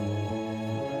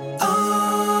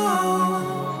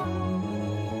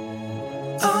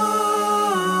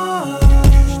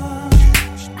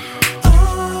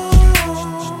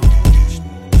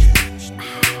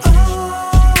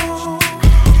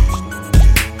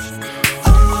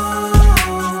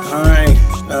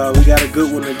a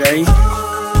good one today.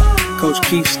 Coach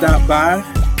Keith stopped by,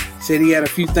 said he had a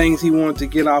few things he wanted to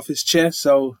get off his chest.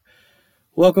 So,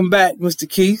 welcome back, Mr.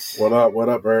 Keith. What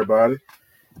up, everybody?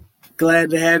 Glad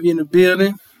to have you in the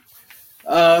building.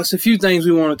 It's a few things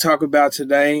we want to talk about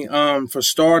today. For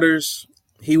starters,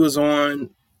 he was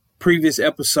on previous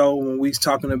episode when we was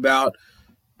talking about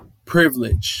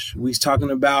privilege. We was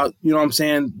talking about, you know what I'm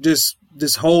saying, just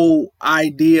this whole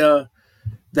idea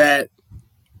that,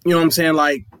 you know what I'm saying,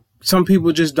 like some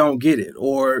people just don't get it,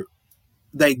 or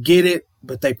they get it,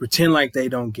 but they pretend like they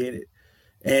don't get it.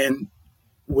 And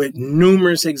with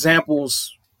numerous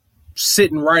examples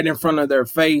sitting right in front of their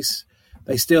face,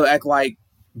 they still act like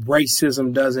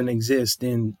racism doesn't exist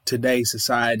in today's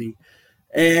society.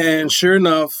 And sure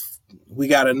enough, we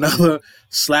got another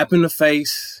slap in the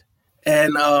face.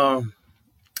 And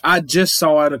I just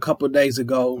saw it a couple of days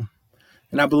ago,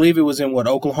 and I believe it was in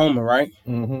Oklahoma, right?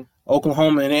 Mm-hmm.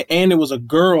 Oklahoma, and it was a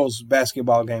girls'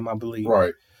 basketball game, I believe.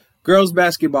 Right. Girls'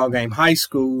 basketball game, high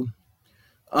school.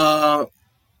 Of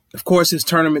course, it's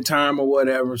tournament time or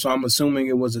whatever, so I'm assuming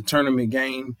it was a tournament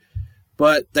game.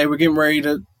 But they were getting ready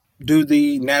to do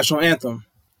the national anthem.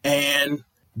 And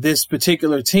this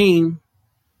particular team,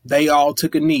 they all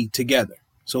took a knee together.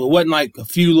 So it wasn't like a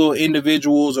few little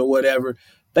individuals or whatever.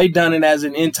 They done it as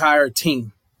an entire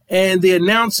team. And the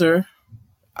announcer,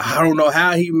 I don't know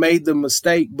how he made the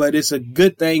mistake, but it's a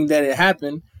good thing that it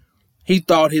happened. He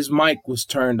thought his mic was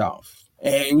turned off.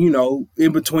 And, you know,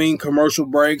 in between commercial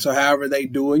breaks or however they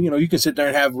do it, you know, you can sit there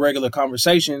and have regular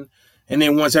conversation. And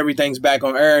then once everything's back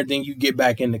on air, then you get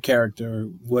back into character,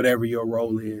 whatever your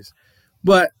role is.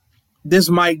 But this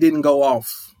mic didn't go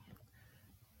off.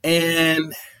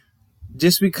 And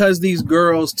just because these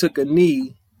girls took a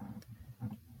knee,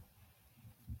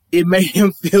 it made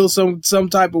him feel some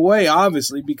type of way,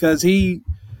 obviously, because he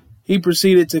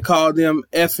proceeded to call them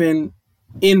effing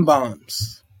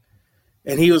N-bombs.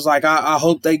 And he was like, I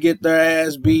hope they get their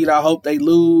ass beat. I hope they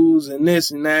lose and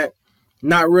this and that,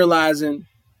 not realizing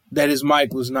that his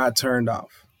mic was not turned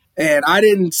off. And I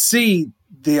didn't see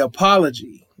the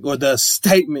apology or the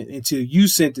statement until you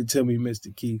sent it to me,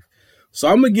 Mr. Keith. So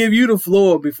I'm going to give you the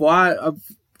floor before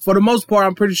for the most part,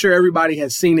 I'm pretty sure everybody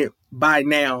has seen it by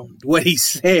now. What he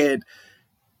said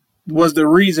was the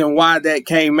reason why that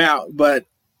came out. But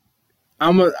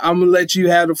I'm gonna let you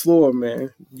have the floor,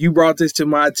 man. You brought this to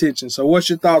my attention. So what's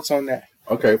your thoughts on that?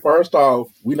 Okay, first off,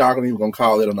 we're not even going to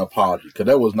call it an apology, because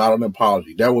that was not an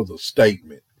apology. That was a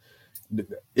statement.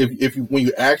 When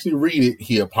you actually read it,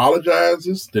 he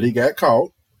apologizes that he got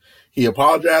caught. He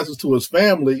apologizes to his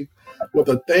family. But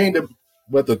the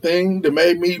thing that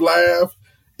made me laugh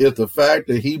is the fact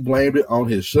that he blamed it on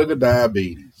his sugar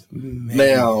diabetes. Man.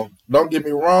 Now, don't get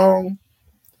me wrong.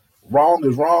 Wrong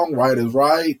is wrong, right is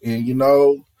right, and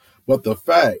but the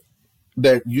fact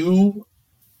that you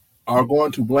are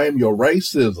going to blame your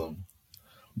racism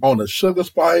on a sugar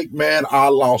spike, man, I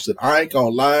lost it. I ain't gonna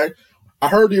lie. I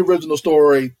heard the original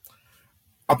story.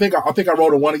 I think I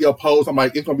wrote in one of your posts. I'm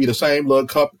like, it's gonna be the same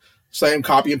same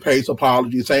copy and paste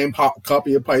apology, same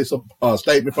copy and paste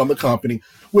statement from the company,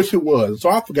 which it was. So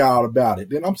I forgot all about it.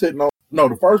 Then I'm sitting on. No,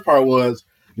 the first part was,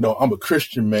 I'm a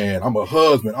Christian man, I'm a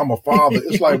husband, I'm a father.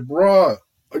 It's like, bruh,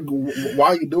 why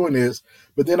are you doing this?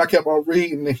 But then I kept on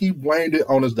reading, and he blamed it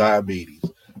on his diabetes.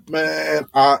 Man,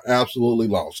 I absolutely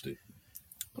lost it.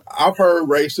 I've heard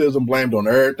racism blamed on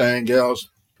everything else,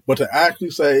 but to actually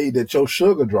say that your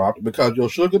sugar dropped, because your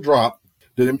sugar dropped,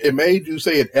 that it made you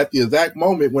say it at the exact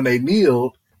moment when they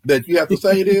kneeled, that you have to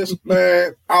say this,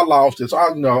 man, I lost it. So I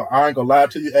ain't gonna lie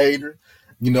to you, Adrian.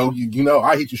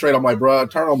 I hit you straight. I'm like, bro,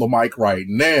 turn on the mic right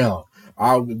now.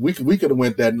 We could have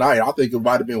went that night. I think it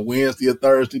might have been Wednesday or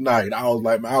Thursday night. I was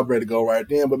like, man, I was ready to go right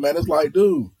then. But man, it's like,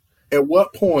 dude, at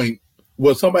what point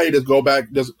will somebody just go back?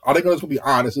 Are they going to be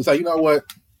honest and say, you know what?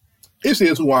 This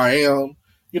is who I am.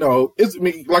 It's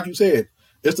me. Like you said,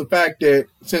 it's the fact that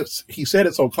since he said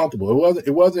it so comfortable,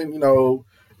 it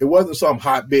wasn't some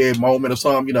hotbed moment or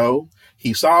something.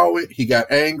 He saw it. He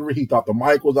got angry. He thought the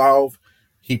mic was off.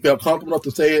 He felt comfortable enough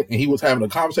to say it, and he was having a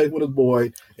conversation with his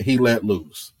boy, and he let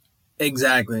loose.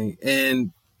 Exactly.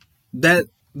 And that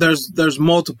there's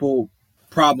multiple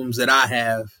problems that I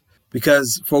have,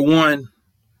 because for one,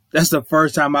 that's the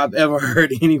first time I've ever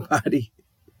heard anybody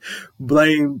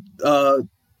blame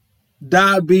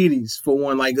diabetes for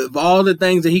one. Like, of all the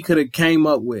things that he could have came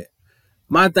up with,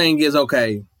 my thing is,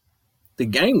 okay, the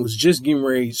game was just getting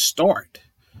ready to start.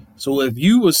 So if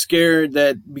you were scared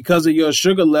that because of your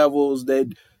sugar levels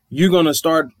that you're going to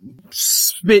start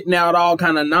spitting out all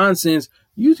kind of nonsense,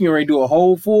 you can already do a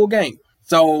whole full game.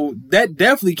 So that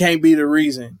definitely can't be the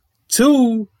reason.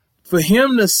 Two, for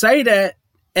him to say that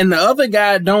and the other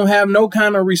guy don't have no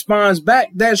kind of response back,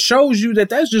 that shows you that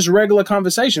that's just regular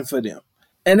conversation for them.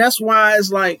 And that's why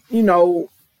it's like,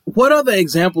 what other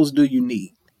examples do you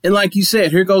need? And like you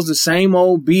said, here goes the same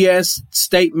old BS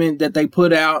statement that they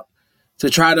put out to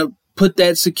try to put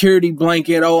that security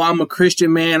blanket. Oh, I'm a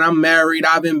Christian man. I'm married.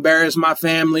 I've embarrassed my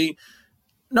family.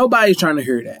 Nobody's trying to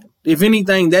hear that. If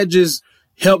anything, that just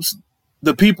helps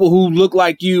the people who look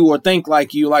like you or think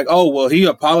like you, like, oh, well, he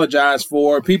apologized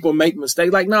for it. People make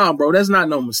mistakes. Like, nah, bro, that's not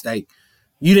no mistake.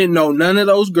 You didn't know none of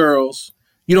those girls.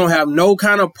 You don't have no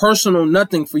kind of personal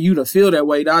nothing for you to feel that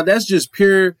way, dog. That's just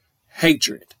pure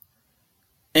hatred.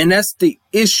 And that's the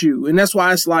issue. And that's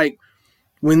why it's like,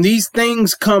 when these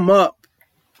things come up,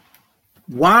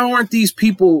 why aren't these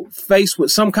people faced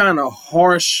with some kind of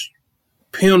harsh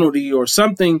penalty or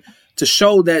something to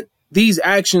show that these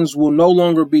actions will no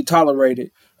longer be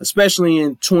tolerated, especially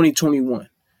in 2021?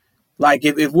 Like,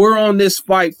 if we're on this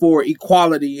fight for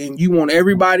equality and you want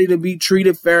everybody to be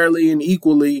treated fairly and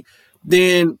equally,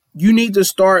 then you need to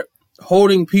start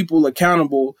holding people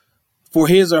accountable for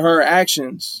his or her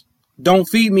actions. Don't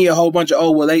feed me a whole bunch of, oh,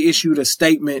 well, they issued a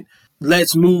statement,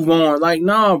 let's move on. Like,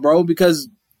 nah, bro, because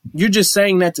you're just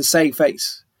saying that to save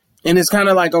face. And it's kind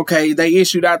of like, okay, they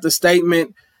issued out the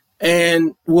statement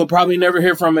and we'll probably never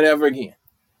hear from it ever again.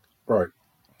 Right.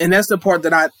 And that's the part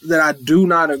that I do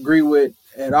not agree with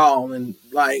at all. And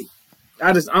like,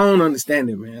 I don't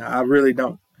understand it, man. I really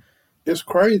don't. It's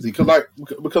crazy because like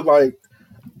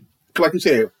you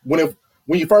said, when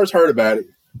you first heard about it,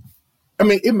 I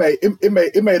mean,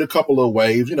 it made a couple of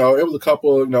waves. It was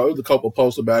a couple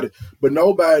posts about it, but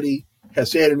nobody has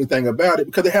said anything about it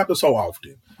because it happens so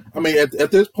often. I mean,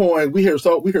 at this point, we hear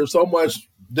so much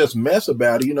this mess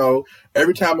about it.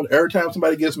 Every time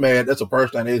somebody gets mad, that's the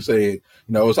first thing they say.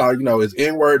 It's all it's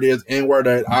N-word this, N-word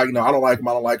that. I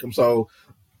don't like him. So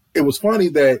it was funny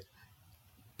that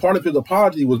part of his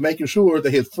apology was making sure that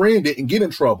his friend didn't get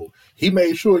in trouble. He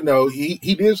made sure, he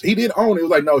did own it. It was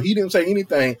like, no, he didn't say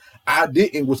anything. I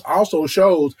didn't, which also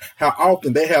shows how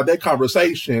often they have that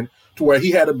conversation to where he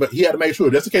had to make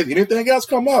sure just in case anything else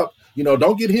come up,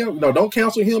 don't get him, don't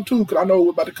cancel him too, because I know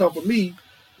it's about to come for me.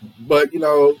 But,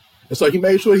 and so he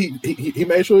made sure he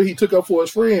made sure he took up for his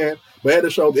friend, but had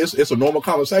to show it's a normal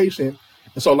conversation.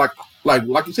 And so like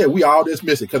you said, we all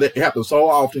dismiss it because it happens so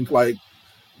often, like,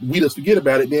 we just forget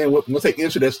about it. Then once he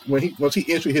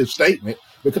issued his statement,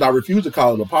 because I refuse to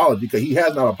call it an apology because he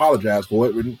has not apologized for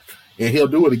it, and he'll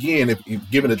do it again if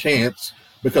given a chance.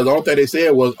 Because the only thing they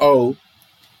said was, oh,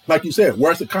 like you said,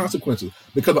 where's the consequences?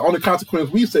 Because the only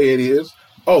consequence we said is,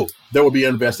 oh, there will be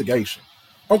an investigation.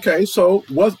 Okay, so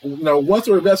once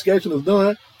the investigation is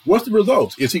done, what's the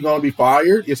results? Is he going to be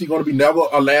fired? Is he going to be never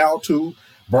allowed to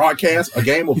broadcast a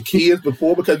game of kids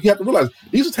before? Because you have to realize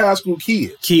these are high school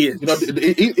kids. We ain't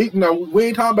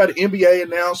talking about an NBA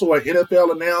announcer or an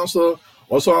NFL announcer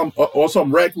or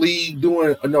some rec league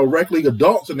doing rec league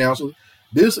adults announcers.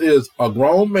 This is a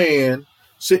grown man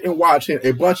sitting watching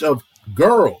a bunch of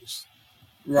girls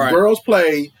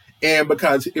play, and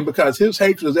because his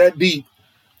hatred is that deep,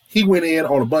 he went in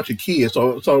on a bunch of kids.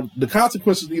 So the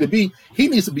consequences need to be he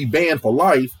needs to be banned for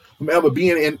life from ever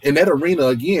being in that arena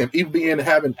again, even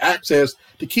having access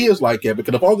to kids like that.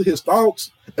 Because of all of his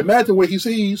thoughts, imagine what he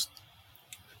sees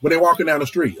when they're walking down the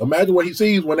street. Imagine what he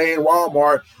sees when they're in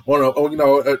Walmart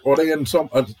or they in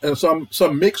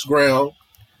some mixed ground,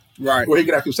 right, where he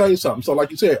can actually say something. So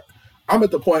like you said, I'm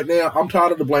at the point now, I'm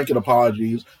tired of the blanket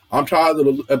apologies. I'm tired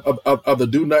of the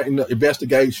do nothing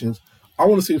investigations. I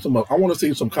want to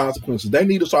see some consequences. They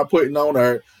need to start putting on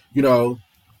there,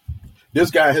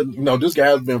 this guy has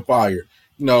been fired.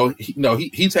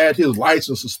 He's had his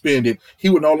license suspended. He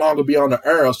would no longer be on the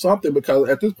air or something, because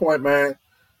at this point, man,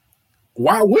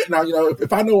 why wouldn't I?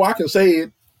 If I know I can say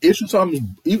it, issue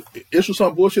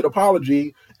some bullshit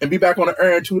apology and be back on the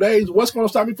air in 2 days, what's going to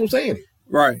stop me from saying it?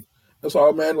 Right. That's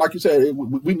all, man. Like you said,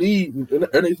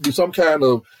 there needs to be some kind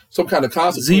of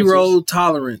consequences. Zero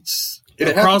tolerance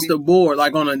across the board,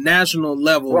 like on a national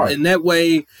level. Right. And that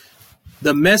way,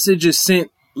 the message is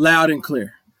sent loud and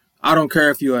clear. I don't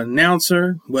care if you're an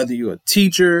announcer, whether you're a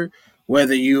teacher,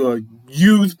 whether you're a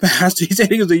youth pastor. He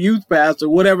said he was a youth pastor,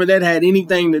 whatever that had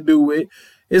anything to do with.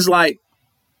 It's like,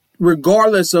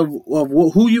 regardless of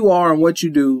who you are and what you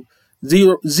do,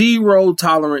 zero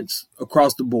tolerance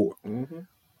across the board. Mm-hmm.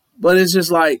 But it's just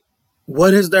like,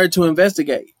 what is there to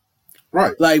investigate?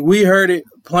 Right. Like, we heard it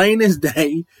plain as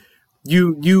day.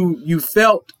 You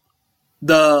felt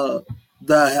the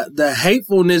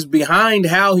hatefulness behind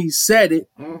how he said it.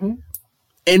 Mm-hmm.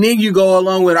 And then you go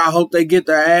along with, I hope they get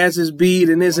their asses beat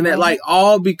and this and that, like,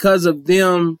 all because of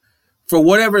them for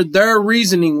whatever their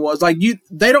reasoning was. Like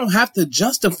they don't have to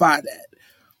justify that.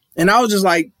 And I was just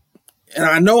like, and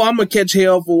I know I'm going to catch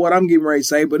hell for what I'm getting ready to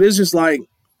say, but it's just like,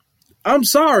 I'm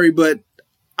sorry, but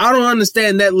I don't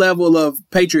understand that level of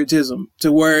patriotism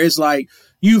to where it's like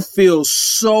you feel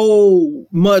so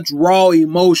much raw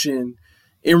emotion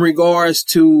in regards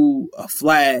to a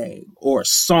flag or a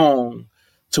song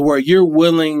to where you're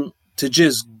willing to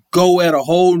just go at a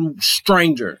whole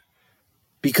stranger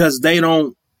because they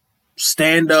don't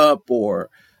stand up or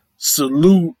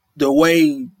salute the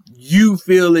way you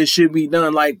feel it should be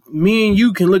done. Like me and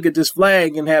you can look at this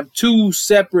flag and have two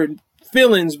separate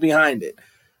feelings behind it.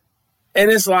 And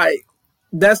it's like,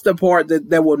 that's the part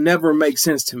that will never make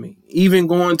sense to me. Even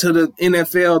going to the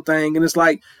NFL thing, and it's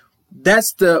like,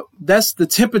 that's the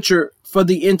temperature for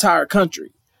the entire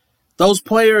country. Those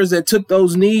players that took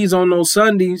those knees on those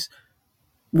Sundays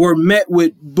were met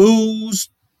with boos,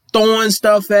 throwing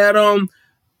stuff at them,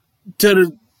 to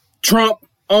the Trump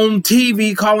on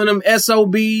TV calling them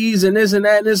SOBs and this and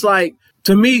that. And it's like,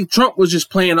 to me, Trump was just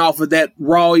playing off of that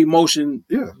raw emotion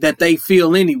that they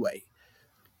feel anyway.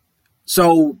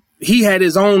 So he had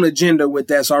his own agenda with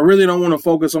that. So I really don't want to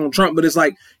focus on Trump, but it's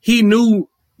like he knew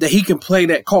that he can play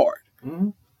that card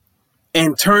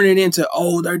and turn it into,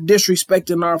 oh, they're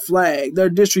disrespecting our flag. They're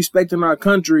disrespecting our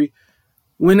country.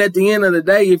 When at the end of the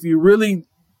day, if you really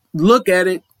look at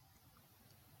it,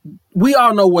 we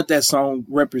all know what that song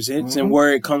represents and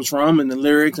where it comes from and the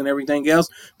lyrics and everything else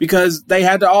because they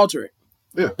had to alter it.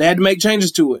 Yeah. They had to make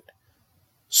changes to it.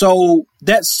 So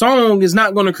that song is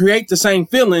not going to create the same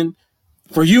feeling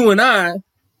for you and I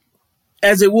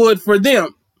as it would for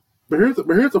them. But here's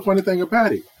the funny thing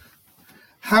about it.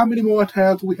 How many more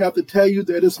times do we have to tell you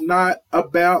that it's not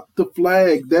about the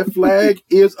flag? That flag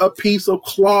is a piece of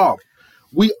cloth.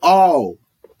 We all,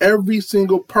 every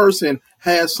single person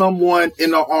has someone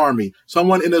in the army,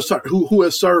 someone in the who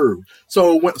has served.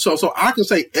 So I can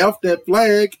say F that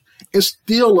flag and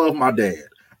still love my dad.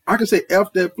 I can say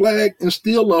F that flag and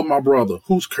still love my brother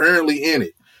who's currently in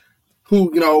it.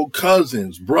 Who,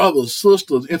 cousins, brothers,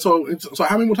 sisters. And so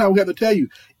how many more times we have to tell you,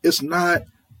 it's not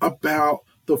about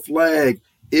the flag.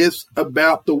 It's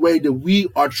about the way that we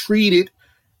are treated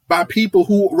by people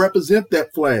who represent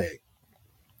that flag.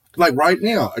 Like right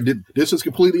now, this is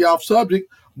completely off subject,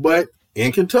 but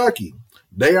in Kentucky,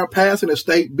 they are passing a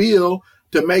state bill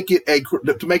to make it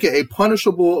a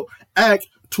punishable act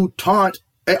to taunt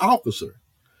an officer.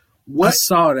 I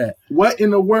saw that. What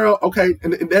in the world? Okay,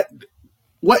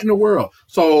 what in the world?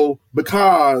 So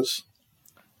because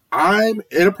I'm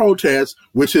in a protest,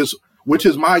 which is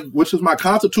my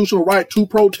constitutional right to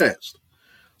protest.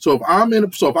 So if I'm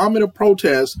in a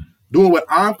protest doing what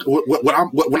I'm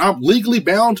legally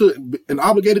bound to and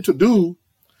obligated to do,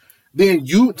 then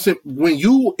when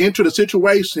you enter the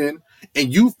situation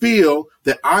and you feel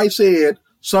that I said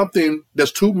something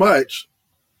that's too much,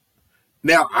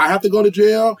 now I have to go to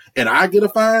jail and I get a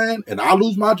fine and I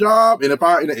lose my job. And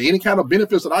if any kind of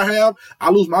benefits that I have, I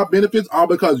lose my benefits all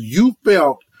because you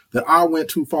felt that I went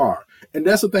too far. And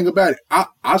that's the thing about it.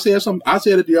 I said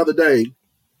it the other day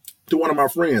to one of my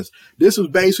friends. This is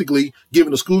basically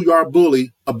giving the schoolyard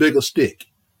bully a bigger stick.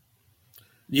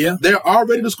 Yeah. They're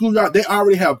already the schoolyard. They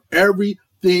already have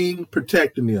everything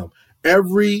protecting them.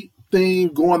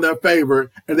 Everything going their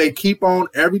favor. And they keep on,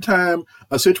 every time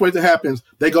a situation happens,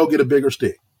 they go get a bigger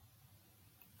stick.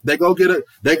 Now they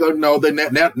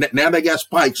got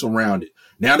spikes around it.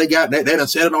 Now they done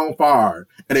set it on fire.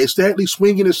 And they steadily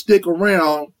swinging the stick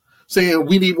around saying,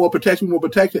 we need more protection,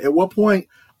 At what point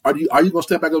are you going to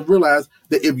step back and realize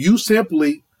that if you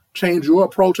simply change your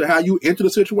approach to how you enter the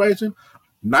situation,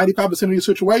 95% of these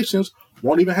situations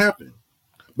won't even happen.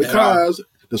 Because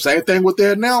the same thing with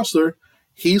the announcer,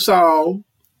 he saw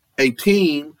a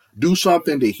team do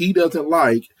something that he doesn't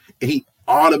like, and he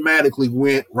automatically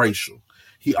went racial.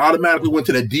 He automatically went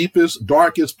to the deepest,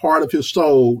 darkest part of his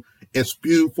soul and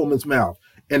spewed from his mouth.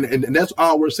 And that's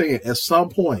all we're saying. At some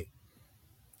point,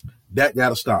 that got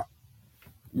to stop.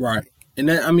 Right. And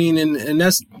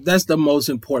that's the most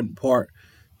important part,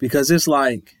 because it's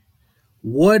like,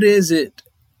 what is it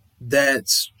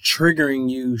that's triggering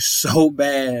you so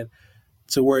bad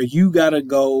to where you got to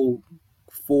go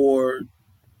for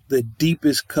the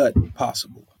deepest cut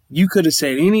possible? You could have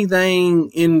said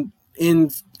anything in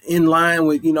line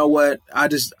with, you know what, I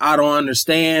don't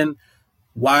understand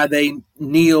why they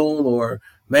kneel, or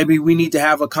maybe we need to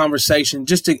have a conversation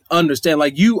just to understand.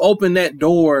 Like, you open that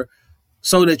door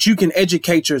so that you can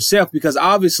educate yourself, because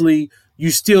obviously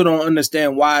you still don't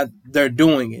understand why they're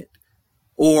doing it,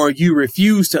 or you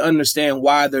refuse to understand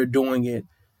why they're doing it.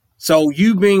 So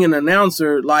you being an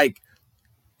announcer, like,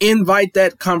 invite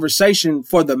that conversation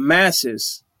for the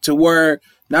masses to where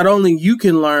not only you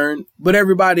can learn, but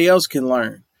everybody else can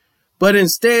learn. But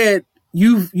instead,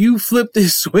 you flip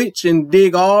this switch and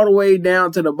dig all the way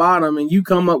down to the bottom and you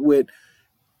come up with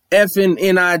effing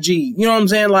NIG. You know what I'm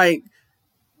saying? Like,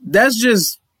 that's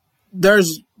just,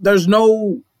 there's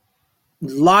no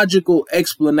logical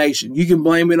explanation. You can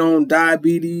blame it on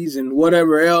diabetes and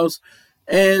whatever else.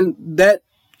 And that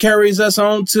carries us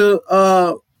on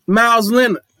to Miles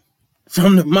Leonard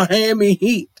from the Miami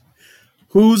Heat,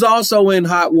 who's also in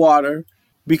hot water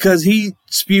because he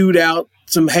spewed out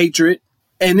some hatred.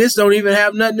 And this don't even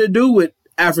have nothing to do with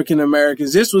African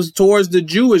Americans. This was towards the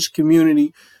Jewish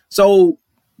community. So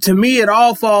to me, it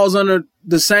all falls under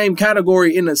the same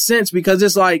category in a sense, because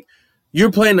it's like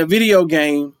you're playing a video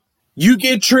game, you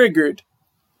get triggered,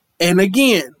 and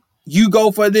again, you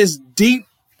go for this deep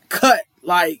cut.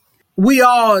 Like, we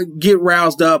all get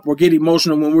roused up or get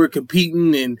emotional when we're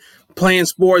competing and playing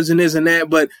sports and this and that.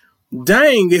 But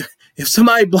dang, if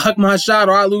somebody block my shot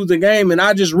or I lose the game and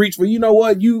I just reach for, you know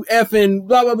what, you effing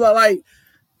blah, blah, blah. Like,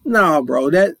 nah, bro,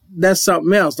 that's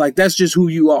something else. Like, that's just who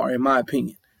you are, in my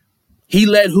opinion. He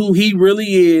let who he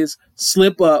really is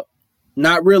slip up,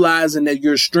 not realizing that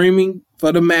you're streaming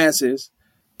for the masses.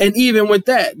 And even with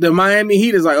that, the Miami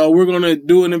Heat is like, oh, we're going to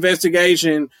do an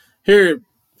investigation. Here,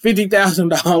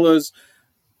 $50,000,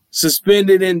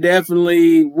 suspended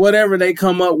indefinitely, whatever they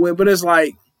come up with. But it's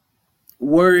like,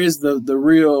 where is the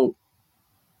real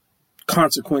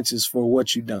consequences for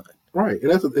what you've done? Right.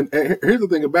 And here's the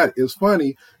thing about it. It's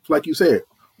funny. Like you said,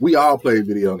 we all play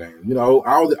video games. You know,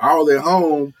 I was at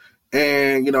home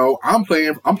and, you know, I'm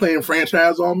playing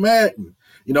franchise on Madden.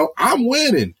 You know, I'm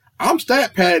winning. I'm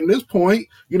stat padding this point.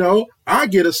 You know, I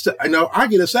get a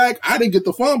sack. I didn't get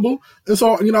the fumble. And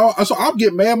so, you know, so I'm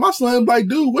getting mad. My son's like,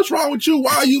 dude, what's wrong with you?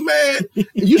 Why are you mad?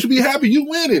 You should be happy you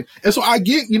winning. And so I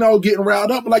get, you know, getting riled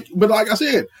up. But like I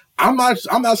said, I'm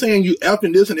not saying you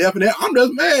effing this and effing that. I'm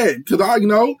just mad because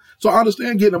so I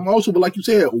understand getting emotional. But like you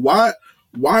said, why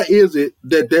is it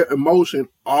that emotion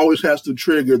always has to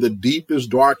trigger the deepest,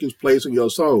 darkest place in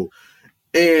your soul?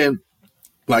 And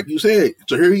like you said,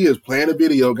 so here he is playing a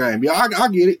video game. Yeah, I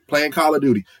get it. Playing Call of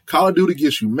Duty. Call of Duty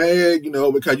gets you mad, you know,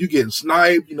 because you're getting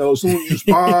sniped, you know, as soon as you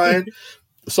spawn,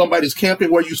 somebody's camping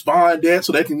where you spawned at,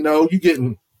 so they can, you know, you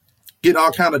getting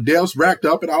all kind of deaths racked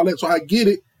up and all that. So I get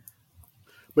it.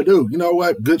 But dude, you know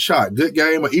what? Good shot, good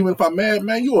game. Or even if I'm mad,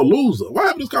 man, you a loser. Why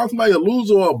have to call somebody a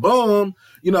loser or a bum?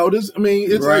 You know, it's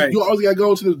right. Like you always gotta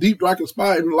go to this deep, dark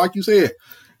spot. And like you said,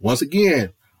 once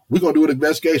again, we're going to do an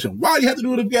investigation. Why do you have to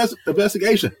do an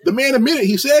investigation? The man admitted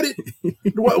he said it.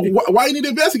 Why you need to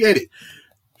investigate it?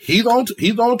 He's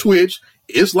on Twitch.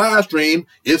 It's live stream.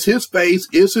 It's his face.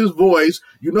 It's his voice.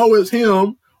 You know it's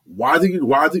him. What's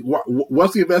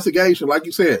the investigation? Like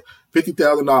you said,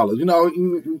 $50,000. You know,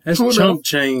 that's chump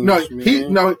change. He's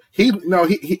not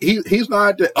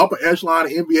the upper echelon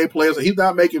of NBA players. He's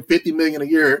not making $50 million a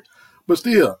year, but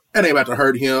still, that ain't about to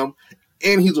hurt him.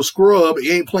 And he's a scrub.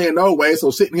 He ain't playing no way. So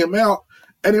sitting him out,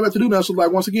 and they have to do nothing. So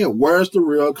like, once again, where's the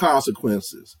real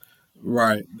consequences?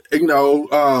 Right. You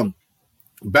know,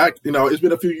 back, you know, it's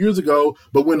been a few years ago,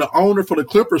 but when the owner for the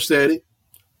Clippers said it,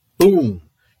 boom,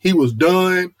 he was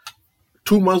done.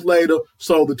 2 months later,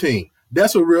 sold the team.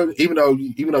 That's a real, even though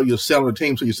you're selling the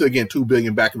team, so you're still getting $2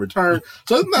 billion back in return.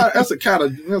 So that's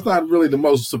not really the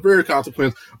most severe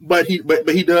consequence, but he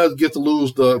does get to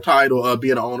lose the title of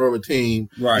being an owner of a team.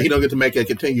 Right. He don't get to make a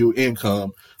continued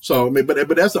income. So,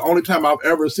 but that's the only time I've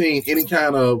ever seen any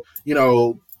kind of, you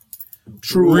know,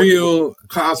 true real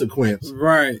consequence.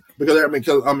 Right. Because everything,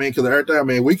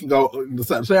 we can go, the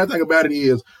sad thing about it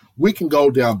is, we can go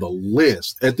down the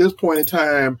list. At this point in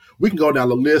time, we can go down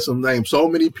the list and name so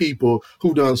many people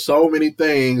who've done so many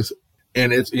things,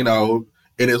 and it's, you know,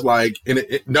 and it's like, and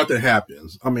nothing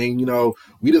happens. I mean, you know,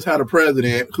 we just had a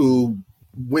president who,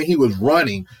 when he was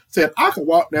running, said, I can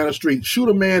walk down the street, shoot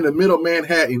a man in the middle of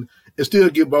Manhattan, and still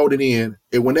get voted in.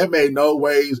 And when that made no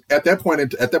ways, at that point in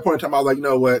time, I was like, you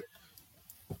know what?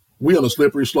 We on a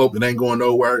slippery slope and ain't going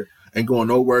nowhere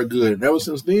good. And ever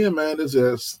since then, man, it's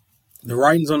just, the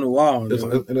writing's on the wall. And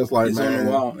it's like, man. On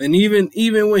the wall. And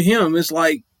even with him, it's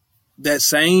like that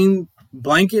same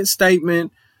blanket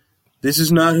statement, this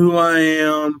is not who I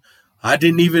am. I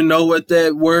didn't even know what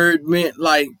that word meant.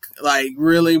 Like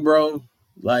really, bro?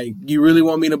 Like, you really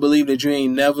want me to believe that you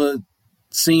ain't never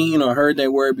seen or heard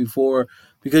that word before?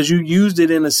 Because you used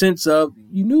it in a sense of,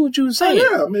 you knew what you were saying.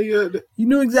 Oh, yeah, I mean, you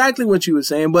knew exactly what you were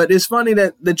saying. But it's funny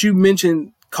that you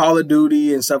mentioned Call of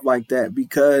Duty and stuff like that,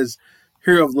 because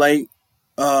here of late,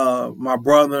 my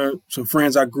brother, some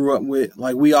friends I grew up with,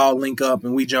 like, we all link up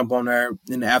and we jump on there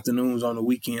in the afternoons, on the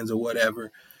weekends or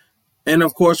whatever. And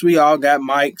of course, we all got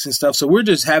mics and stuff. So we're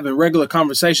just having regular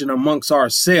conversation amongst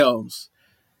ourselves.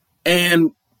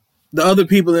 And the other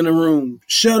people in the room,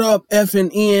 shut up,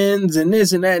 effing ends, and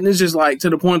this and that. And it's just like to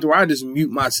the point where I just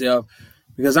mute myself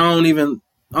because I don't even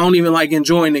like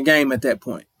enjoying the game at that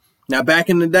point. Now, back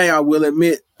in the day, I will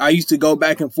admit, I used to go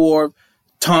back and forth,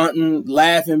 taunting,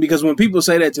 laughing, because when people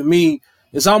say that to me,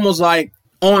 it's almost like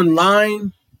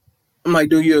online. I'm like,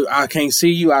 dude, I can't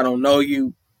see you. I don't know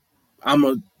you. I'm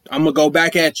going to go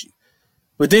back at you.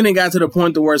 But then it got to the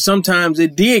point to where sometimes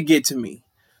it did get to me.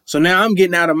 So now I'm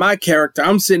getting out of my character.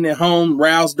 I'm sitting at home,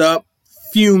 roused up,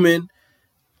 fuming.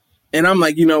 And I'm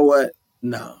like, you know what?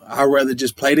 No, I'd rather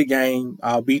just play the game.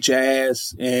 I'll beat your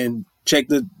ass and check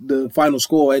the final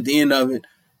score at the end of it.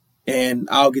 And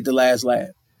I'll get the last laugh.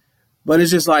 But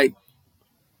it's just like,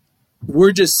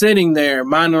 we're just sitting there,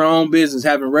 minding our own business,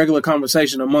 having regular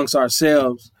conversation amongst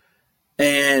ourselves.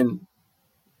 And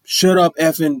shut up,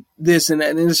 effing this and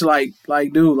that. And it's like,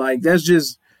 dude, like, that's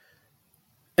just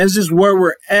where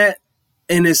we're at.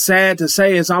 And it's sad to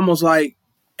say, it's almost like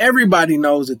everybody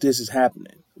knows that this is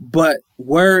happening. But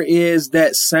where is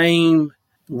that same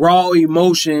raw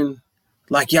emotion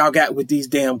like y'all got with these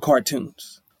damn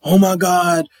cartoons? Oh my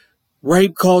God,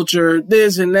 rape culture,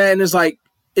 this and that. And it's like,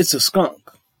 it's a skunk.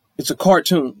 It's a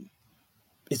cartoon.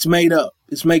 It's made up.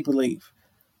 It's make-believe.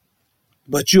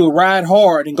 But you'll ride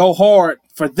hard and go hard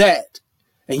for that.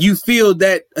 And you feel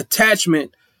that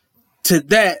attachment to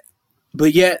that.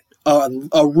 But yet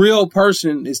a real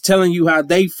person is telling you how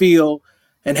they feel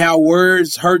and how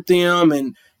words hurt them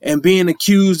and being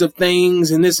accused of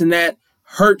things and this and that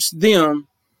hurts them.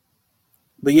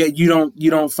 But yet you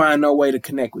don't find no way to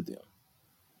connect with them.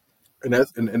 And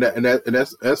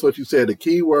that's what you said. The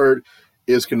key word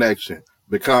is connection,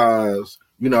 because,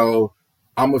 you know,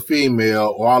 I'm a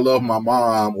female, or I love my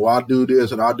mom, or I do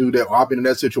this and I do that, or I've been in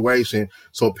that situation.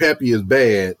 So Peppy is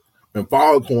bad and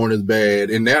Foghorn is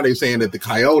bad. And now they're saying that the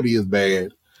Coyote is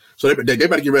bad. So they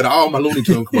better get rid of all my Looney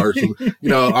Tunes commercials, you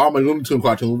know, all my Looney Tunes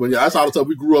cartoons. But that's all the stuff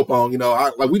we grew up on, you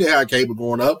know. We didn't have cable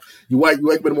growing up. You wake up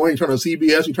in the morning, you turn on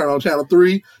CBS, you turn on Channel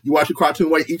 3, you watch your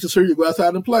cartoon, eat your cereal, you go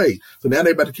outside and play. So now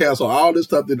they better cancel all this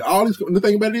stuff. The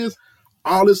thing about it is,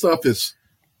 all this stuff is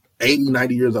 80,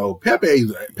 90 years old. Pepe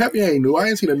ain't new. I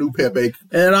ain't seen a new Pepe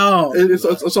at all.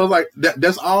 So like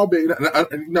that's all big.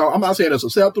 No, I'm not saying it's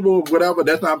acceptable or whatever.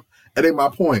 That ain't my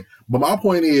point. But my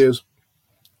point is,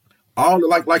 all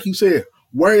like you said,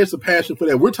 where is the passion for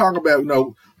that? We're talking about, you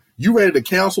know, you ready to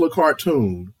cancel a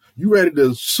cartoon, you ready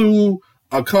to sue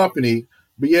a company,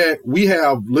 but yet we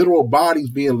have literal bodies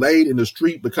being laid in the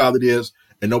street because of this,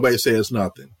 and nobody says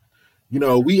nothing. You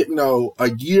know,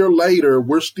 a year later,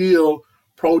 we're still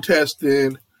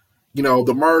protesting, you know,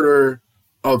 the murder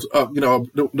of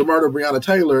the murder of Breonna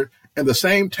Taylor, and the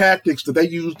same tactics that they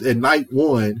used at night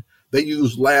one, they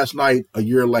used last night a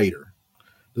year later.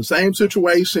 The same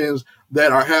situations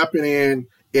that are happening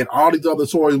in all these other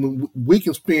stories. We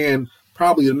can spend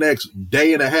probably the next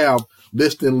day and a half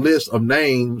listing lists of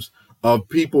names of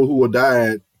people who have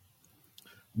died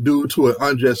due to an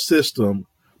unjust system,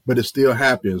 but it still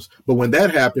happens. But when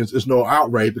that happens, it's no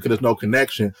outrage because there's no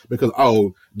connection. Because,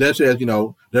 that's just, you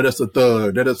know, that is a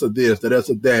thug, that is a this, that is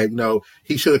a that. You know,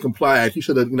 he should have complied. He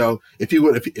should have, you know, if he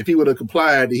would have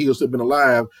complied, he would have been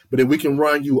alive. But if we can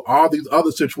run you all these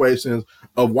other situations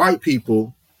of white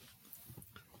people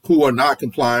who are not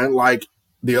complying, like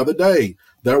the other day,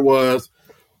 there was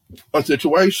a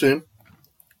situation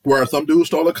where some dude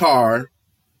stole a car,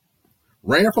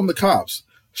 ran from the cops,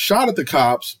 shot at the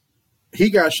cops. He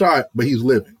got shot, but he's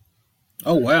living.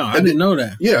 Oh, wow. I didn't know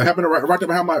that. Yeah, it happened right there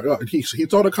behind my... he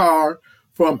stole a car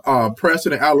from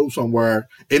Preston and Alou somewhere.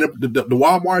 And the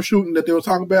Walmart shooting that they were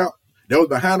talking about, that was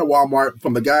behind the Walmart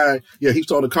from the guy. Yeah, he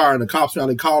stole the car, and the cops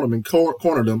finally called him and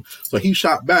cornered him. So he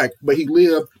shot back, but he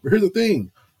lived. But here's the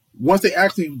thing. Once they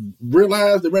actually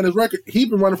realized they ran his record, he'd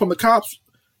been running from the cops.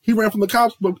 He ran from the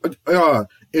cops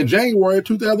in January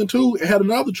 2002 and had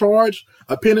another charge,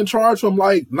 a pending charge from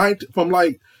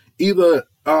either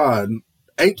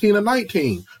 18 or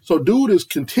 19. So dude is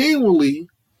continually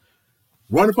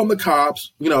running from the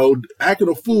cops, you know, acting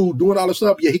a fool, doing all this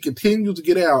stuff. Yeah, he continues to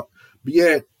get out. But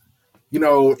yet, you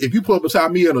know, if you pull up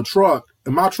beside me in my truck,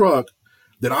 then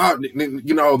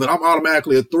then I'm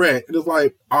automatically a threat. And it's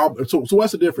like, so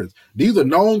what's the difference? These are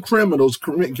known criminals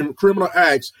committing criminal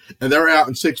acts, and they're out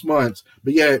in 6 months.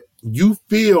 But yet you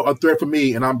feel a threat for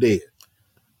me, and I'm dead.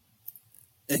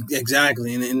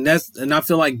 Exactly, and I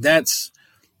feel like that's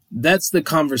the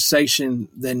conversation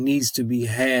that needs to be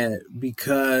had,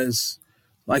 because,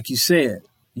 like you said,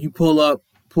 you pull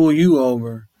you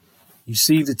over, you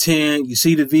see the tent, you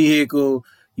see the vehicle,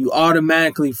 you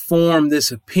automatically form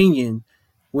this opinion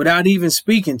without even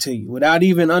speaking to you, without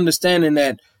even understanding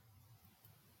that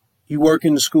you work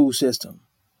in the school system.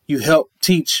 You help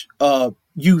teach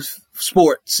youth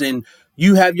sports, and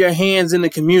you have your hands in the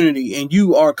community, and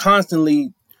you are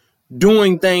constantly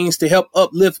doing things to help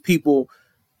uplift people.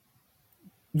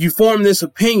 You form this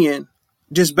opinion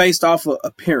just based off of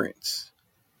appearance.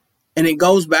 And it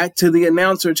goes back to the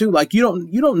announcer too. Like you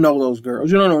don't know those girls.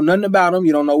 You don't know nothing about them.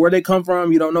 You don't know where they come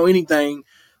from. You don't know anything.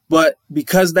 But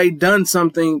because they done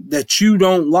something that you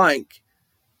don't like,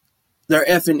 they're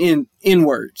effing in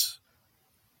words.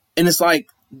 And it's like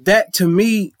that to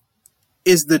me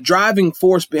is the driving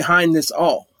force behind this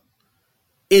all.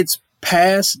 It's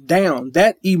passed down.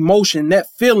 That emotion, that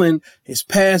feeling is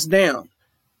passed down.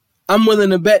 I'm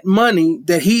willing to bet money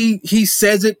that he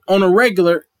says it on a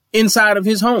regular inside of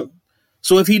his home.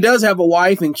 So if he does have a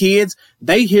wife and kids,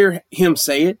 they hear him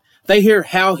say it. They hear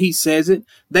how he says it.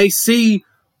 They see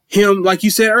him, like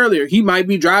you said earlier, he might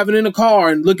be driving in a car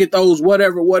and look at those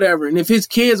whatever. And if his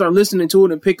kids are listening to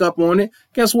it and pick up on it,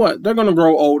 guess what? They're going to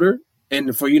grow older. And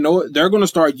before you know it, they're going to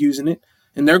start using it.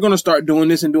 And they're going to start doing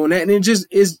this and doing that. And it just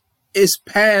is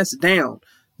passed down.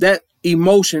 That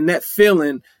emotion, that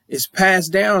feeling is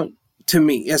passed down to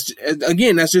me.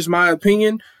 Again, that's just my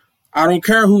opinion. I don't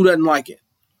care who doesn't like it.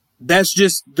 That's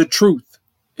just the truth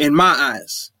in my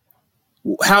eyes.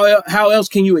 How else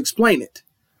can you explain it?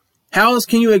 How else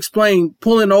can you explain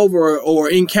pulling over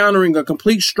or encountering a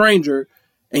complete stranger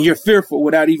and you're fearful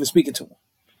without even speaking to them?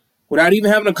 Without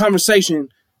even having a conversation,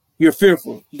 you're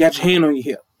fearful. You got your hand on your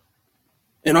hip.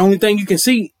 And the only thing you can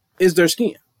see is their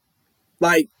skin.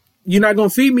 Like, you're not going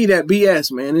to feed me that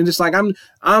BS, man. And it's like,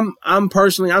 I'm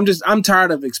personally, I'm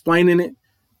tired of explaining it,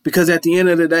 because at the end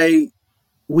of the day,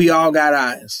 we all got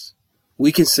eyes.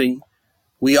 We can see.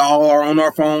 We all are on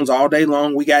our phones all day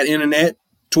long. We got internet,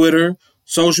 Twitter,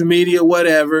 social media,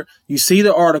 whatever. You see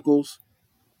the articles.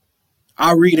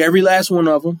 I read every last one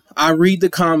of them. I read the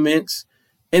comments,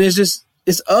 and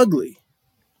it's ugly.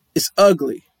 It's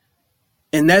ugly.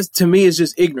 And that, to me, is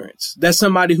just ignorance. That's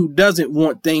somebody who doesn't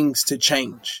want things to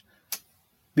change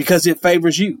because it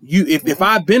favors you. If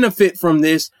I benefit from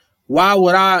this, why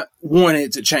would I want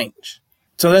it to change?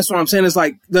 So that's what I'm saying. It's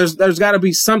like there's got to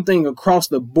be something across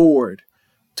the board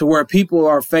to where people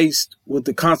are faced with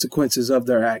the consequences of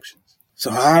their actions.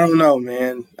 So I don't know,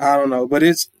 man. I don't know, but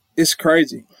it's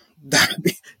crazy.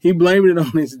 He blamed it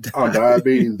on his diabetes. On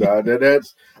diabetes, dog.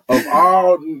 That's of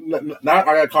all. Not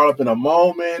I got caught up in a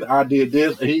moment. I did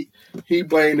this. He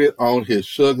blamed it on his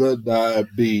sugar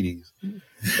diabetes,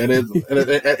 and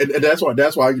that's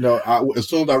why you know. As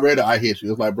soon as I read it, I hit you.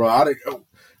 It's like, bro, I didn't.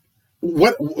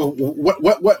 What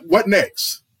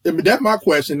next? I mean, that's my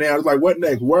question now. It's like, what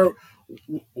next? What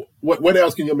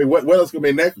else can you mean? What else can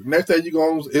be next day?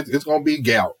 It's gonna be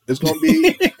gout. It's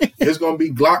gonna be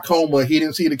glaucoma. He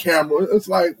didn't see the camera. It's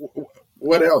like,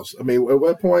 what else? I mean, at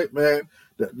what point, man?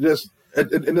 Just and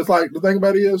it's like, the thing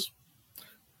about it is,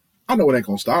 I know it ain't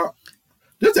gonna stop.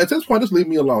 Just at this point, just leave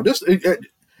me alone.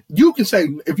 You can say,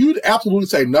 if you absolutely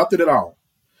say nothing at all,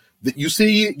 that you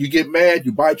see it, you get mad,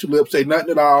 you bite your lip, say nothing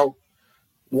at all,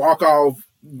 walk off,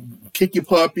 kick your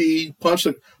puppy, punch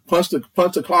the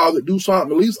closet, do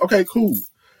something, at least, okay, cool.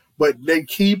 But they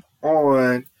keep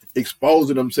on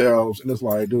exposing themselves, and it's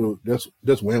like, dude,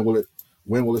 that's when will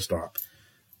it stop?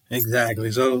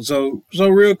 Exactly. So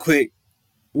real quick,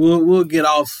 we'll get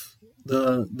off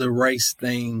the race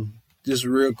thing just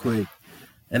real quick.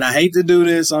 And I hate to do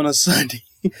this on a Sunday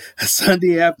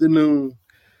afternoon,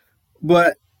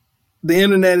 but the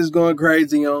internet is going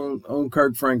crazy on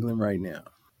Kirk Franklin right now.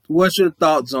 What's your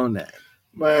thoughts on that?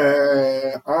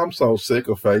 Man, I'm so sick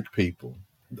of fake people.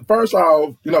 First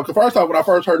off, when I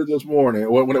first heard it this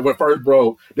morning, when it first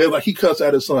broke, they're like, he cussed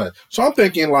at his son. So I'm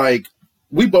thinking, like,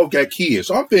 we both got kids.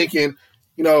 So I'm thinking,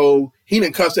 he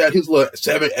didn't cuss at his little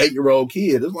 7-8-year-old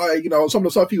kid. It's like, some of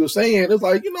the stuff he was saying, it's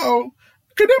like,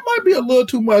 that might be a little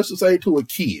too much to say to a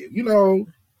kid,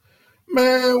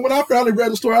 Man, when I finally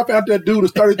read the story, I found that dude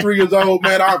is 33 years old,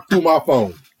 man, I threw my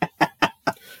phone.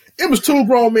 It was two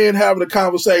grown men having a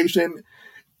conversation.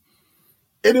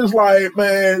 It is like,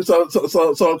 man, so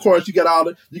of course you got all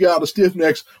the stiff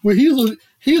necks. Well, he's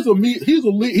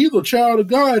a child of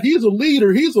God. He's a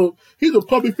leader. He's a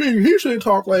public figure. He shouldn't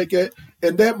talk like that.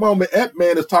 In that moment, that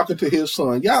man is talking to his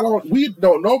son.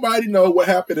 Nobody know what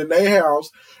happened in their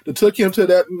house that took him to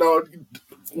that.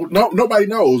 Nobody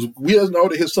knows. We just know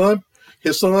that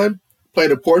his son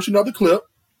played a portion of the clip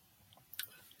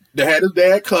that had his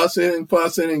dad cussing and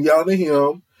fussing and yelling at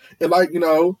him, and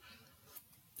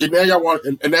and now y'all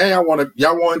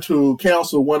want to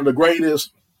cancel one of the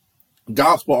greatest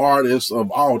gospel artists of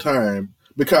all time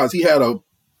because he had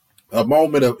a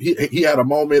moment of he had a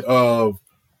moment of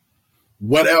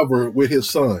whatever with his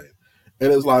son,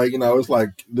 and it's like, it's like,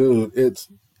 dude,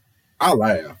 I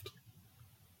laughed.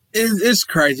 It's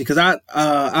crazy because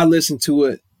I listened to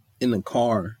it in the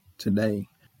car today,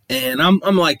 and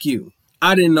I'm like you.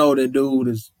 I didn't know that dude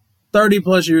is 30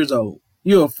 plus years old.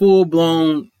 You're a full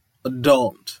blown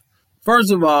adult.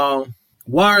 First of all,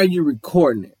 why are you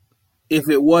recording it if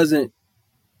it wasn't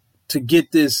to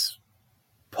get this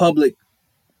public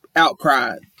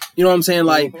outcry? You know what I'm saying?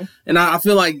 Like, and I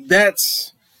feel like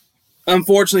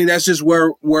unfortunately, that's just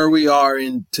where we are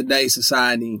in today's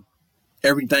society.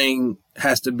 Everything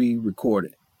has to be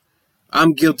recorded.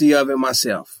 I'm guilty of it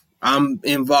myself. I'm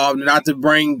involved, not to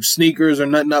bring sneakers or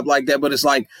nothing up like that, but it's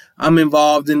like I'm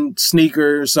involved in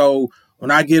sneakers. So when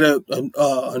I get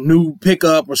a new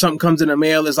pickup or something comes in the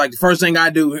mail, it's like the first thing I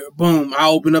do, boom, I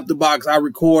open up the box, I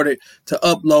record it to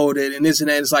upload it and this and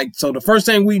that. It's like, so the first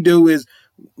thing we do is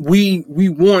we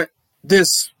want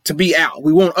this to be out.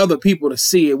 We want other people to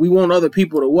see it. We want other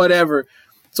people to whatever.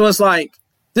 So it's like,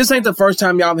 this ain't the first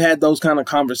time y'all have had those kind of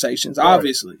conversations,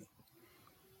 obviously.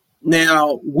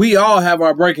 Now, we all have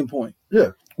our breaking point.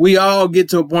 Yeah. We all get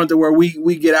to a point to where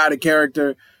we get out of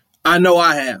character. I know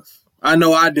I have. I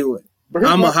know I do it.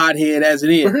 I'm a hothead as it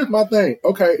is. But here's my thing.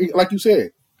 Okay, like you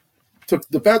said,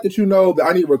 the fact that you know that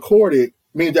I need to record it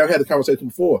means that I've had the conversation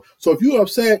before. So if you're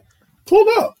upset, pull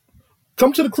up.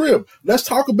 Come to the crib. Let's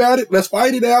talk about it. Let's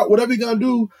fight it out. Whatever you're going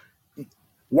to do.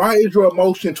 Why is your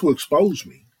emotion to expose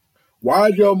me? Why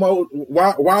is your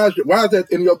why is that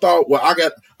in your thought? Well,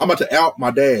 I'm about to out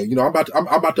my dad. I'm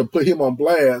about to put him on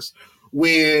blast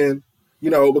when,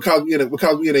 because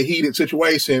we're in a heated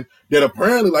situation that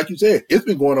apparently, like you said, it's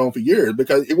been going on for years,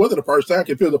 because it wasn't the first time.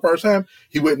 If it was the first time,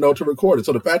 he wouldn't know to record it.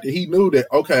 So the fact that he knew that,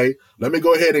 okay, let me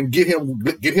go ahead and get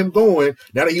him going.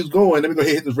 Now that he's going, let me go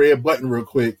ahead and hit this red button real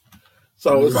quick.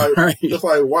 So it's like, It's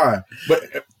like, why? But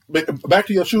back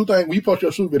to your shoe thing. When you post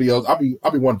your shoe videos, I'll be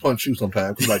wanting to punch shoes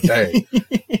sometimes. It's like, dang,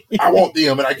 I want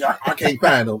them and I can't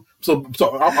find them. So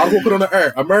I'm gonna put on the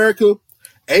air. America,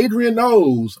 Adrian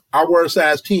knows I wear a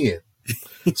size 10.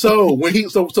 So when he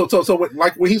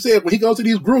when he said, when he goes to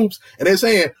these groups and they're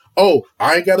saying, oh,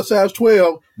 I ain't got a size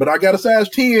 12, but I got a size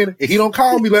 10, and he don't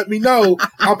call me, let me know,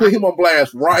 I'll put him on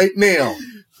blast right now.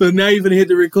 So now you're going to hit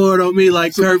the record on me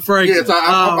like Kurt Franklin. Yes,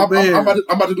 I'm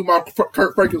about to do my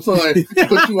Kurt Franklin son,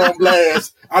 put you on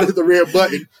blast. I'll hit the red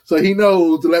button so he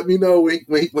knows to let me know when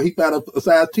he found a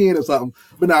size 10 or something.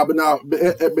 But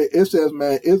it says,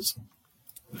 man,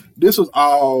 this was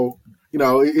all,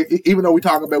 even though we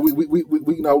talk about, we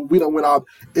don't win all,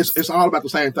 it's all about the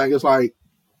same thing. It's like,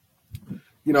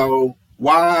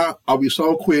 why are we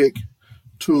so quick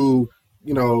to,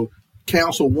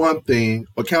 counsel one thing,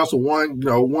 or counsel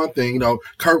one thing,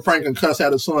 Kurt Franklin cussed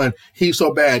out his son, he's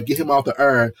so bad, get him off the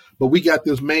air. But we got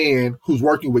this man who's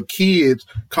working with kids,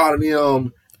 calling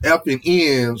them F and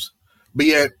N's, but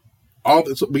yet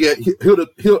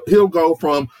he'll go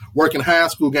from working high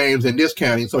school games in this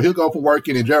county. So he'll go from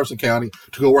working in Jefferson County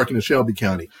to go working in Shelby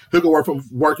County. He'll go from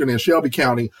working in Shelby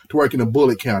County to working in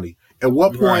Bullitt County. At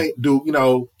what point do,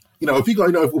 if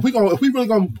we really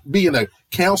gonna be in a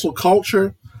council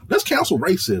culture, let's cancel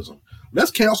racism.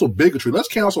 Let's cancel bigotry. Let's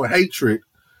cancel hatred.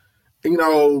 And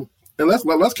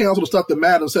let's cancel the stuff that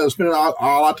matters instead of spending all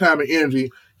our time and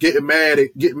energy getting mad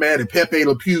at Pepe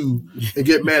Le Pew and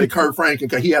get mad at Kurt Franklin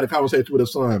because he had a conversation with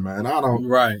his son, man. I don't.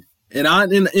 Right. And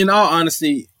in all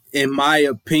honesty, in my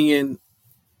opinion,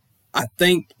 I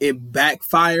think it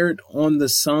backfired on the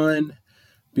son,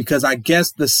 because I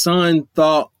guess the son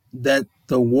thought that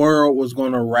the world was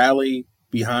going to rally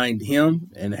behind him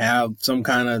and have some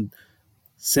kind of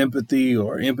sympathy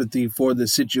or empathy for the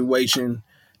situation.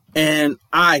 And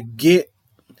I get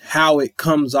how it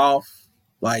comes off.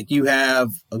 Like, you have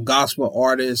a gospel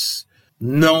artist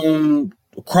known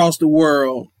across the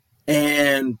world,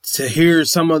 and to hear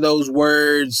some of those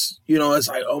words, it's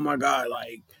like, oh my God,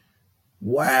 like,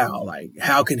 wow, like,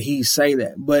 how can he say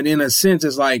that? But in a sense,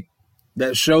 it's like,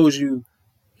 that shows you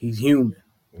he's human.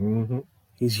 Mm-hmm.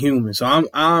 He's human. So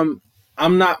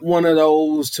I'm not one of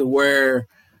those to where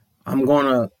I'm going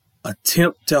to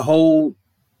attempt to hold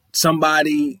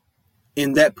somebody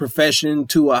in that profession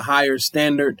to a higher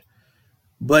standard.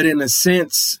 But in a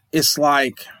sense, it's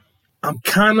like, I'm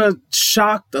kind of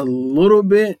shocked a little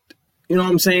bit. You know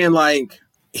what I'm saying? Like,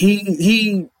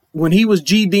 he when he was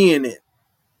GDing it,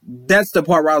 that's the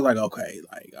part where I was like, okay,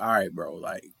 like, all right, bro,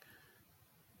 like,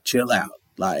 chill out.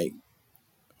 Like,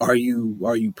 are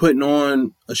you putting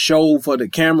on a show for the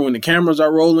camera? When the cameras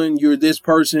are rolling, you're this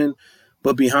person,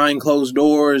 but behind closed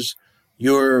doors,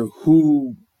 you're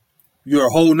who you're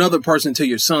a whole nother person to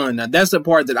your son. Now, that's the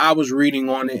part that I was reading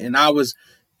on it and I was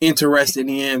interested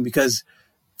in, because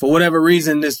for whatever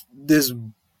reason, this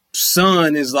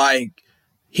son is like,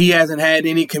 he hasn't had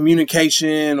any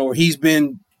communication, or he's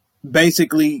been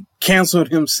basically canceled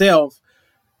himself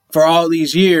for all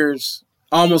these years,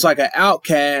 almost like an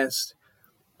outcast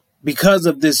because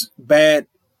of this bad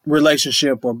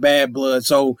relationship or bad blood.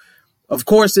 So, of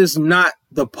course, it's not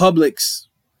the public's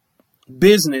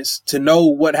business to know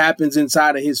what happens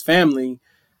inside of his family.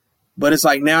 But it's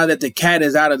like, now that the cat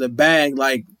is out of the bag,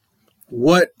 like,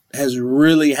 what has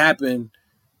really happened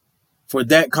for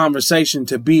that conversation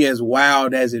to be as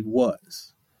wild as it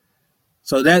was?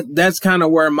 So that's kind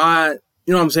of where my,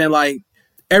 you know what I'm saying? Like,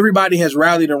 everybody has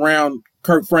rallied around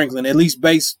Kirk Franklin, at least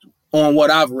based on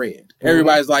what I've read.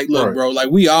 Everybody's like, look, bro, like,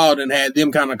 we all done had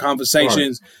them kind of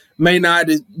conversations. May not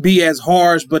be as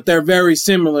harsh, but they're very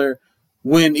similar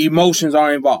when emotions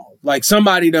are involved. Like,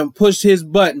 somebody done pushed his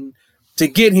button to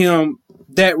get him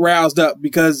that roused up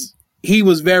because he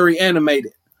was very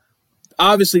animated.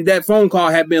 Obviously, that phone call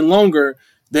had been longer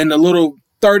than the little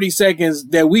 30 seconds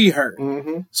that we heard.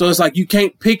 So it's like, you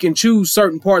can't pick and choose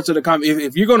certain parts of the conversation.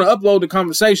 If you're going to upload the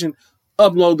conversation,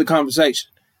 upload the conversation.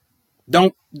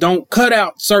 Don't cut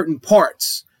out certain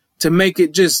parts to make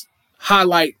it just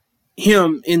highlight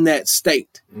him in that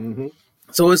state.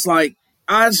 So it's like,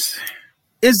 it's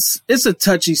a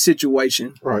touchy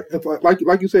situation. Right. It's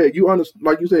like you said,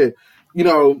 you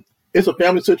know, it's a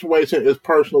family situation, it's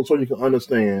personal, so you can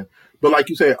understand. But like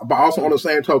you said, but also on the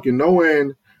same token,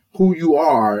 knowing who you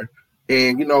are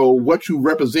and, you know, what you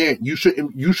represent, you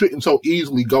shouldn't so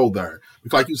easily go there.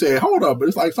 Because like you said, hold up, but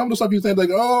it's like some of the stuff you said, like,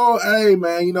 oh, hey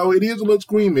man, you know, it is a little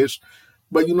squeamish,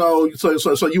 but you know,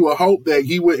 so you would hope that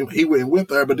he wouldn't went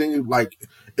there, but then but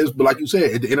like you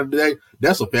said, at the end of the day,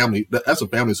 that's a family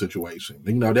situation.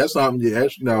 You know, that's something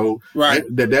that, you know, right,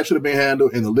 that should have been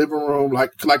handled in the living room,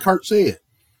 like Kurt said.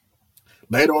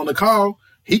 Later on the call,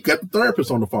 he got the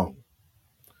therapist on the phone.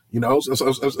 You know,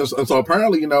 so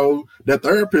apparently, you know, that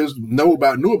therapist knew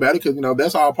about it because, you know,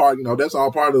 that's all part of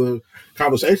the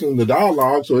conversation, the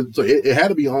dialogue. So it had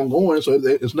to be ongoing. So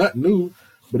it's not new,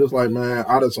 but it's like, man,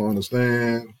 I just don't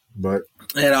understand. But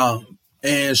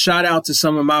and shout out to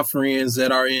some of my friends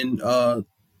that are in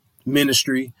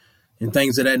ministry and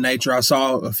things of that nature. I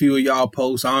saw a few of y'all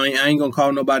posts. I ain't gonna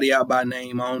call nobody out by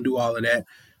name. I don't do all of that,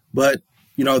 but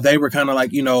you know, they were kind of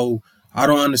like, you know, I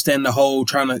don't understand the whole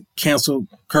trying to cancel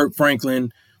Kirk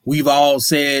Franklin. We've all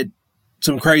said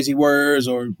some crazy words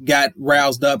or got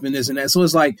roused up and this and that. So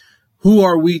it's like, who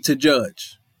are we to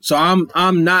judge? So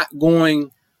I'm not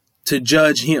going to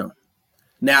judge him.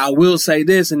 Now I will say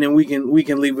this, and then we can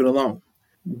leave it alone.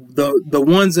 The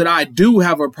ones that I do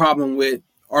have a problem with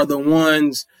are the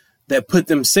ones that put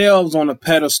themselves on a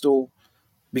pedestal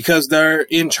because they're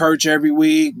in church every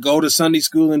week, go to Sunday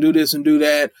school and do this and do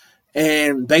that.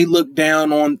 And they look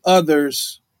down on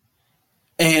others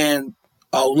and,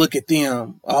 oh, look at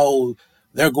them. Oh,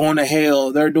 they're going to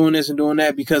hell. They're doing this and doing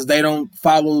that because they don't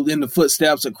follow in the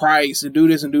footsteps of Christ and do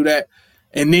this and do that.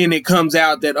 And then it comes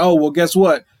out that, oh, well, guess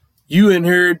what? You in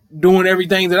here doing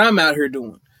everything that I'm out here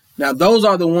doing. Now, those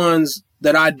are the ones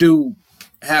that I do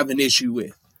have an issue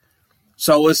with.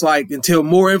 So it's like, until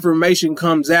more information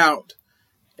comes out,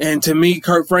 and to me,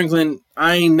 Kirk Franklin,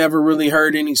 I ain't never really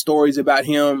heard any stories about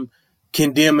him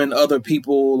condemning other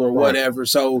people or whatever.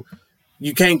 So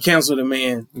you can't cancel the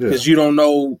man because you don't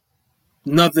know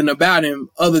nothing about him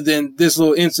other than this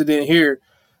little incident here.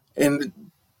 And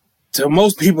to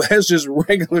most people, that's just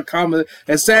regular conversation.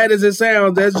 As sad as it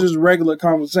sounds, that's just regular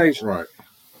conversation. Right.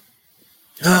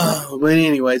 But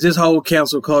anyways, this whole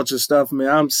cancel culture stuff, man,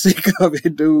 I'm sick of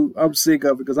it, dude. I'm sick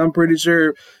of it because I'm pretty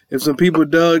sure if some people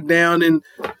dug down in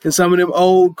some of them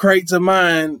old crates of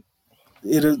mine,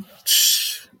 it'll...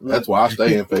 That's why I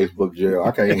stay in Facebook jail.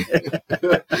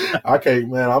 I can't,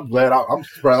 man. I'm glad. I'm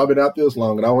surprised I've been out this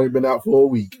long, and I've only been out for a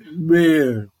week.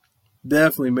 Man,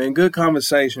 definitely, man. Good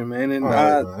conversation, man. And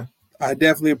I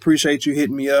definitely appreciate you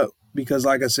hitting me up because,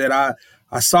 like I said, I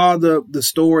saw the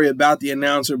story about the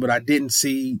announcer, but I didn't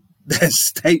see that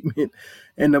statement.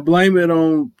 And to blame it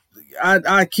on,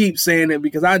 I keep saying it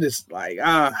because I just like,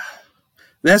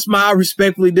 that's my I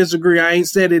respectfully disagree. I ain't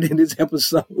said it in this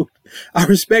episode. I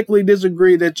respectfully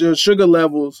disagree that your sugar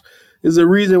levels is the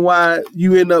reason why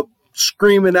you end up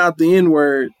screaming out the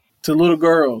N-word to little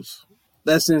girls.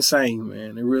 That's insane,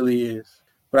 man. It really is.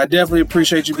 But I definitely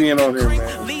appreciate you being on here,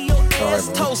 man.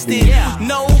 Toasted,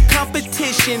 no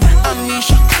competition.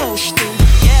 Amnesia coasting.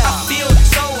 I feel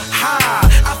so high.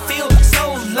 I feel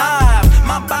so live.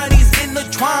 My body